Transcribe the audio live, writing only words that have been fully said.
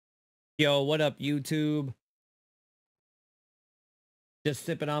Yo, what up, YouTube? Just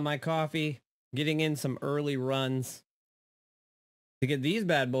sipping on my coffee, getting in some early runs to get these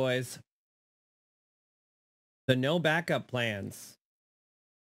bad boys. The no backup plans.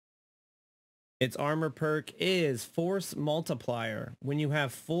 Its armor perk is Force Multiplier. When you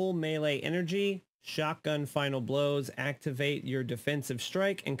have full melee energy, Shotgun Final Blows activate your defensive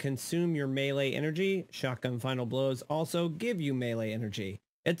strike and consume your melee energy. Shotgun Final Blows also give you melee energy.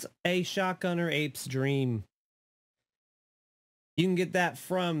 It's a shotgunner ape's dream. You can get that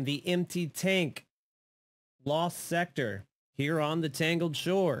from the Empty Tank Lost Sector here on the Tangled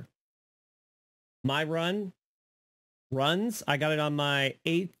Shore. My runs, I got it on my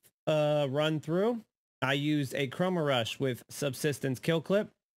 8th run through. I used a Chroma Rush with Subsistence Kill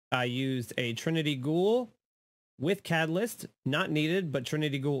Clip. I used a Trinity Ghoul with Catalyst. Not needed, but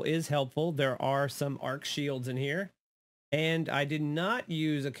Trinity Ghoul is helpful. There are some arc shields in here. And I did not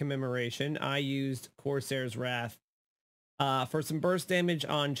use a Commemoration. I used Corsair's Wrath for some burst damage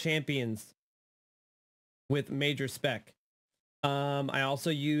on champions with Major Spec. I also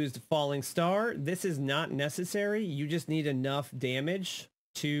used Falling Star. This is not necessary. You just need enough damage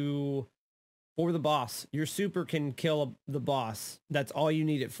for the boss. Your super can kill the boss. That's all you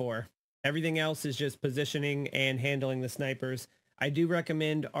need it for. Everything else is just positioning and handling the snipers. I do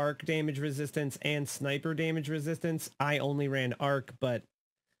recommend arc damage resistance and sniper damage resistance. I only ran arc, but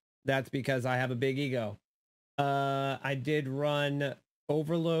that's because I have a big ego. I did run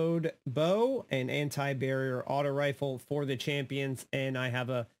Overload Bow and Anti-Barrier Auto Rifle for the champions, and I have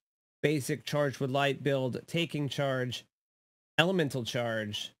a basic Charge with Light build, Taking Charge, Elemental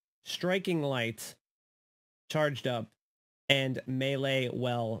Charge, Striking Light, Charged Up, and Melee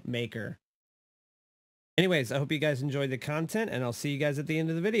Well Maker. Anyways, I hope you guys enjoyed the content, and I'll see you guys at the end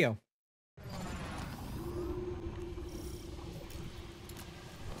of the video.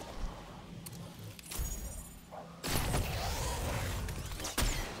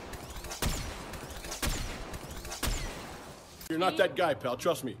 You're not that guy, pal.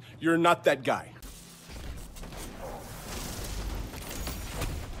 Trust me. You're not that guy.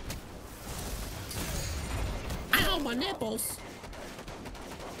 Ow, my nipples.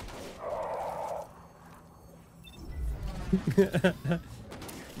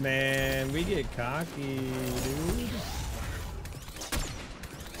 Man, we get cocky, dude.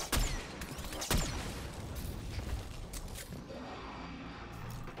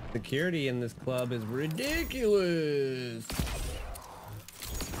 Security in this club is ridiculous.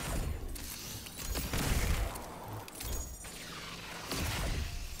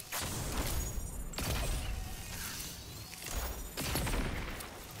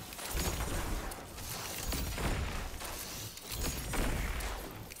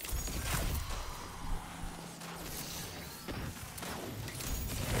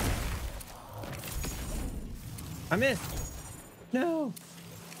 I missed. No.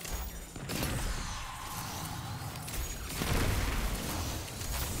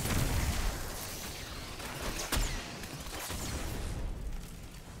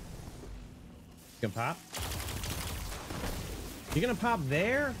 You gonna pop? You gonna pop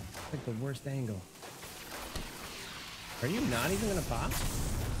there? That's like the worst angle. Are you not even gonna pop?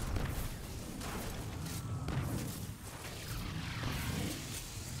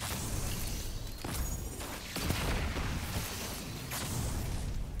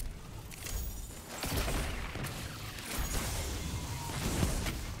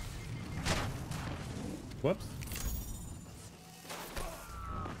 Whoops.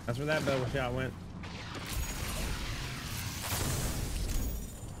 That's where that bow shot went.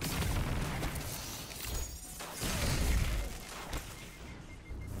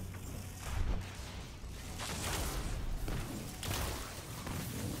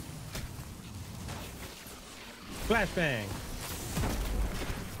 Flashbang.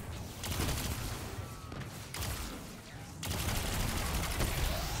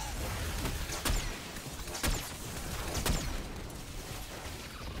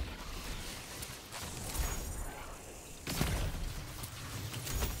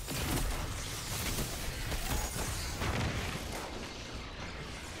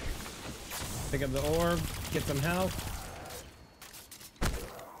 Pick up the orb, get some health.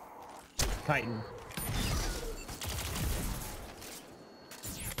 Titan.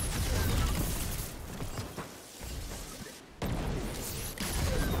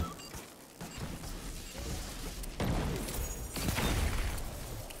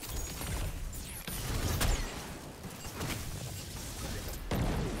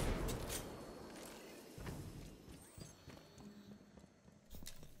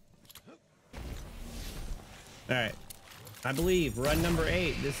 All right. I believe. Run number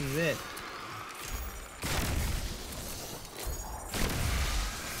 8. This is it.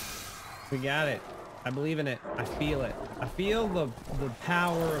 We got it. I believe in it. I feel it. I feel the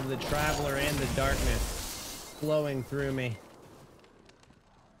power of the Traveler and the darkness flowing through me.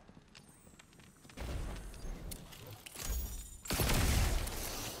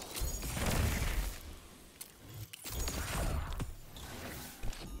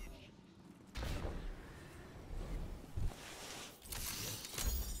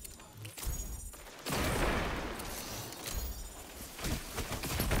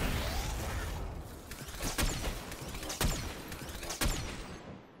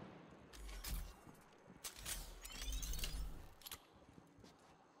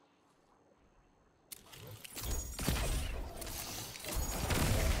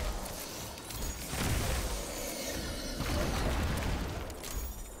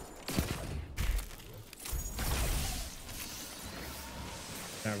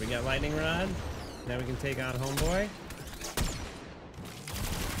 Alright, we got Lightning Rod. Now we can take on Homeboy.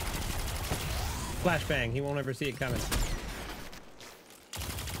 Flashbang. He won't ever see it coming.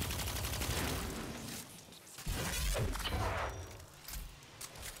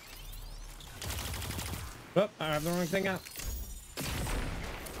 Oh, I have the wrong thing out.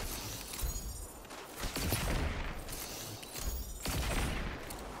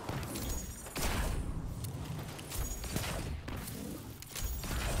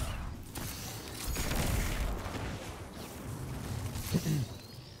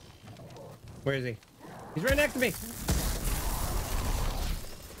 Where is he? He's right next to me.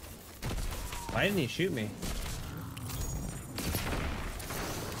 Why didn't he shoot me?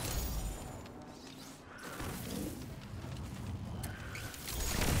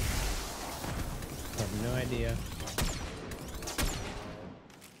 I have no idea.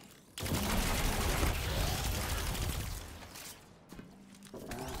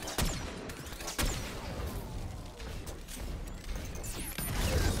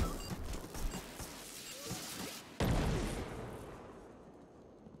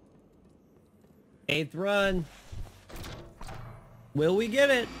 Eighth run. Will we get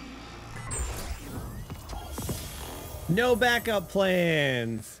it? No backup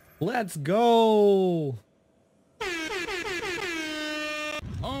plans. Let's go.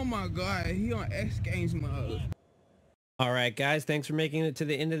 Oh my god, he on X Games mode. All right, guys, thanks for making it to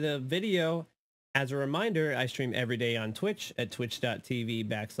the end of the video. As a reminder, I stream every day on Twitch at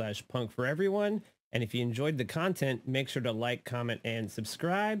twitch.tv/punkforeveryone. And if you enjoyed the content, make sure to like, comment, and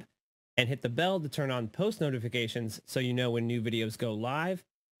subscribe. And hit the bell to turn on post notifications so you know when new videos go live.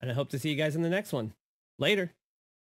 And I hope to see you guys in the next one. Later.